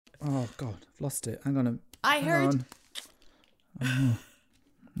Oh, God, I've lost it. Hang on. I heard.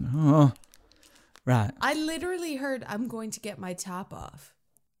 Oh. Right. I literally heard I'm going to get my top off.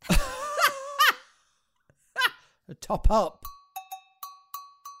 Top up.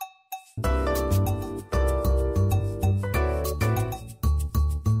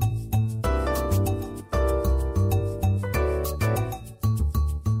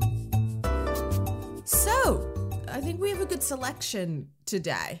 So, I think we have a good selection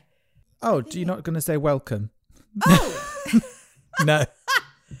today. Oh, you're not going to say welcome? Oh! No.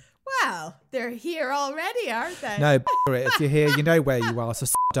 Well, they're here already, aren't they? No, if you're here, you know where you are, so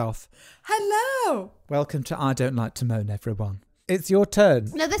off. Hello! Welcome to I Don't Like to Moan, everyone. It's your turn.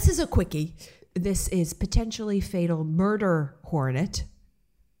 Now, this is a quickie. This is potentially fatal murder hornet.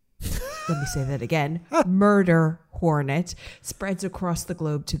 Let me say that again. Murder hornet spreads across the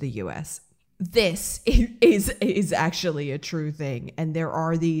globe to the U.S. This is actually a true thing, and there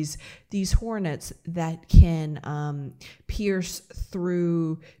are these hornets that can pierce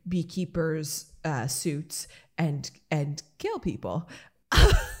through beekeepers' suits and kill people.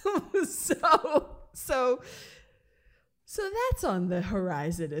 So that's on the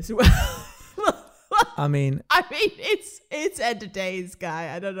horizon as well. I mean, it's end of days,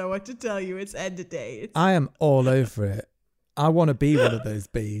 Guy. I don't know what to tell you. It's end of days. I am all over it. I want to be one of those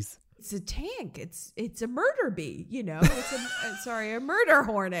bees. It's a tank. It's a murder bee. You know, it's a murder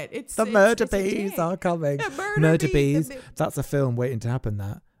hornet. It's murder it's bees are coming. Murder bees. That's a film waiting to happen.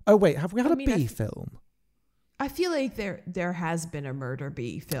 That. Oh wait, have we had a bee film? I feel like there has been a murder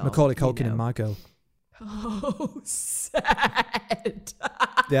bee film. Macaulay Culkin and My Girl. Oh, sad.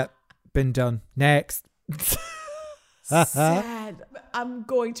 Yep, been done. Next. Sad. I'm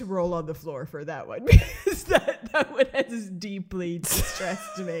going to roll on the floor for that one because that one has deeply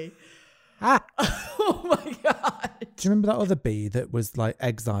distressed me. Oh my God. Do you remember that other bee that was like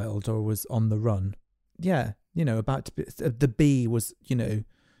exiled or was on the run? Yeah, about to be. The bee was,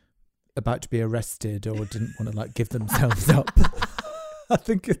 about to be arrested or didn't want to like give themselves up. I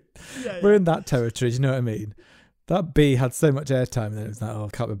think we're in that territory. Do you know what I mean? That bee had so much airtime and then it was like, oh, I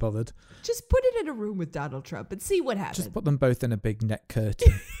can't be bothered. Just put it in a room with Donald Trump and see what happens. Just put them both in a big net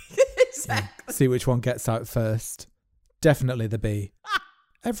curtain. Exactly. See which one gets out first. Definitely the bee.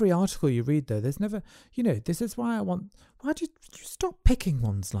 Every article you read, though, there's never, this is why why do you stop picking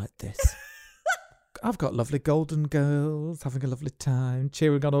ones like this? I've got lovely golden girls having a lovely time,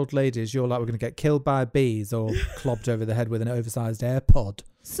 cheering on old ladies. You're like, we're going to get killed by bees or clobbed over the head with an oversized AirPod.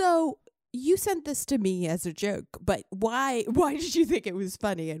 So you sent this to me as a joke, but why did you think it was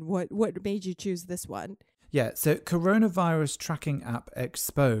funny and what made you choose this one? Yeah, so coronavirus tracking app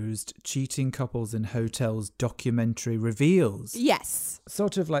exposed, cheating couples in hotels documentary reveals. Yes.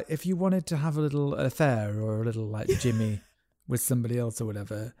 Sort of like if you wanted to have a little affair or a little like Jimmy with somebody else or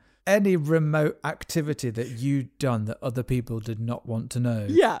whatever, any remote activity that you'd done that other people did not want to know.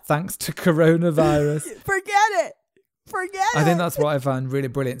 Yeah. Thanks to coronavirus. Forget it. I think that's what I found really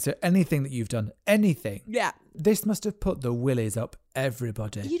brilliant. So anything that you've done, anything. Yeah. This must have put the willies up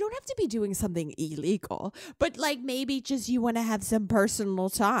everybody. You don't have to be doing something illegal, but like maybe just you want to have some personal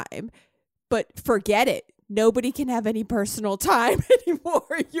time, but forget it. Nobody can have any personal time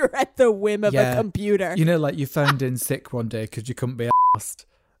anymore. You're at the whim of a computer. Like you phoned in sick one day because you couldn't be asked.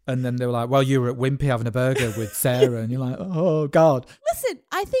 And then they were like, well, you were at Wimpy having a burger with Sarah. And you're like, oh, God. Listen,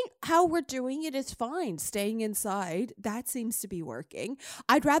 I think how we're doing it is fine. Staying inside, that seems to be working.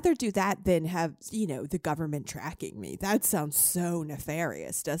 I'd rather do that than have, the government tracking me. That sounds so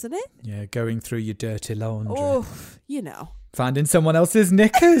nefarious, doesn't it? Yeah, going through your dirty laundry. Oh, Finding someone else's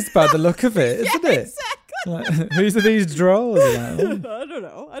knickers by the look of it, isn't it? Exactly. Like, whose are these drawers? Like, oh. I don't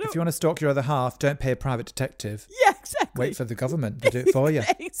know. If you want to stalk your other half, don't pay a private detective. Yeah, exactly. Wait for the government to do it for you.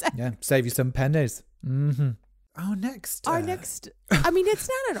 Exactly. Yeah, save you some pennies. Mm-hmm. Our next... it's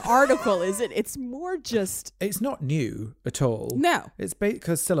not an article, is it? It's more just... It's not new at all. No. It's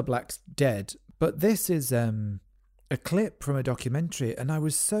because Cilla Black's dead. But this is a clip from a documentary, and I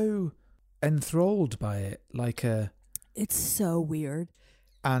was so enthralled by it. It's so weird.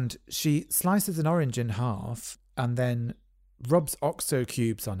 And she slices an orange in half and then rubs OXO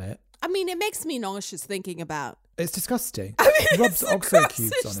cubes on it. It makes me nauseous thinking about. It's disgusting. It's Rubs the OXO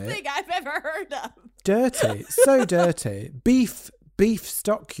cubes on it. thing I've ever heard of. Dirty, so dirty. Beef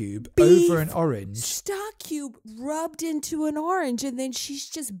stock cube over an orange. Stock cube rubbed into an orange, and then she's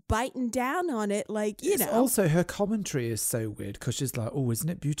just biting down on it, Also, her commentary is so weird because she's like, "Oh, isn't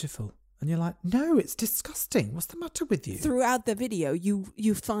it beautiful? And you're like, no, it's disgusting. What's the matter with you? Throughout the video,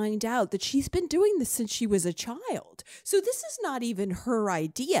 you find out that she's been doing this since she was a child. So this is not even her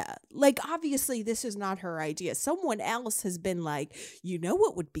idea. Like, obviously, this is not her idea. Someone else has been like, you know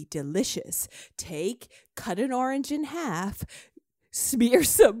what would be delicious? Cut an orange in half, smear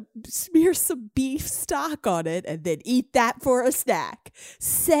some beef stock on it, and then eat that for a snack.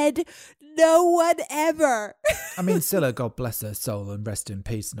 Said no one ever. I mean, Scylla, God bless her soul and rest in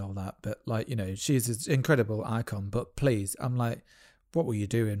peace and all that. But like, you know, she's an incredible icon. But please, I'm like, what were you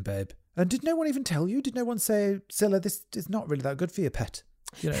doing, babe? And did no one even tell you? Did no one say, Scylla, this is not really that good for your pet?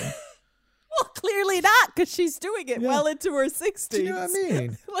 You know? Well, clearly not, because she's doing it well into her 60s. Do you know what I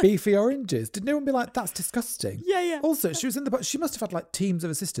mean? Beefy oranges. Did no one be like, that's disgusting? Yeah. Also, she was in the... She must have had like teams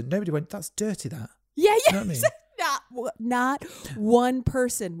of assistants. Nobody went, that's dirty, that. Yeah. You know what I mean? Not one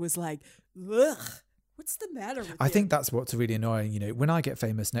person was like, ugh, what's the matter with I you? think that's what's really annoying. You know, when I get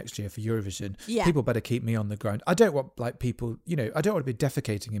famous next year for Eurovision, Yeah. people better keep me on the ground. I don't want like people, you know, I don't want to be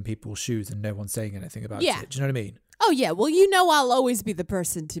defecating in people's shoes and no one saying anything about Yeah. it. Do you know what I mean? Oh, yeah. Well, you know, I'll always be the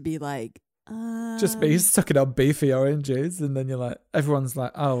person to be like, Just me sucking on beefy oranges, and then you're like, everyone's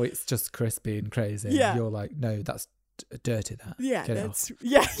like, oh, it's just crispy and crazy. Yeah. And you're like, no, that's dirty, that. Yeah, Get it that's off.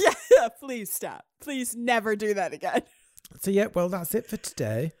 yeah. Please stop. Please never do that again. So yeah, well, that's it for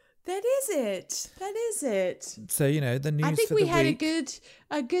today. That is it. So, you know, the news I think for we the had week.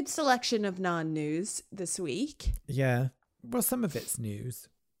 a good selection of non-news this week. Yeah. Well, some of it's news.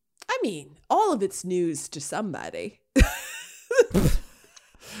 I mean, all of it's news to somebody.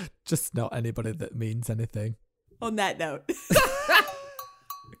 Just not anybody that means anything. On that note.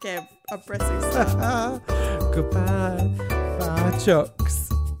 Okay, I'm pressing stop. Goodbye. Bye, Chuck.